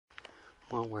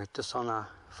Well, we're just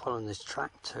following this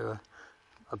track to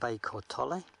a bay called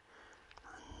Toli,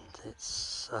 and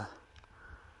it's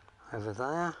over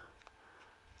there.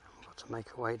 We've got to make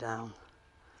our way down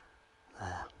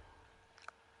there.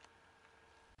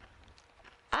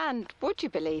 And would you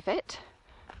believe it?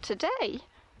 Today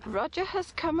Roger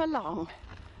has come along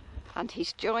and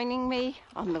he's joining me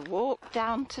on the walk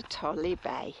down to Toli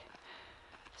Bay.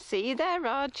 See you there,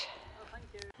 Rog. Oh, thank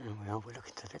you. Here we are, we're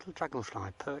looking at a little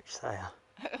dragonfly perched there.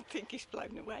 I think he's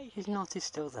flown away. He's not, he's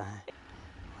still there.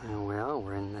 There we are,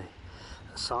 we're in the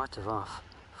site of our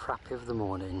frappe of the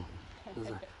morning. There's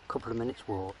a couple of minutes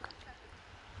walk.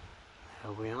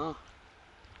 There we are,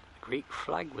 the Greek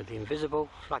flag with the invisible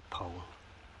flagpole.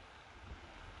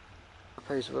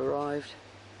 Suppose we've arrived.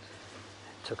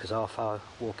 It took us half hour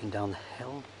walking down the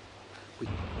hill.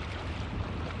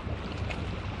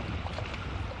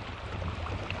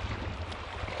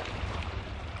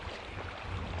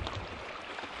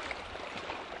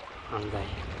 And they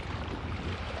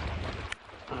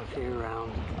have you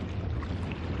around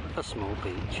a small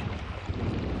beach.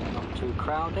 Not too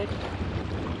crowded,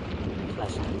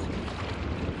 pleasant.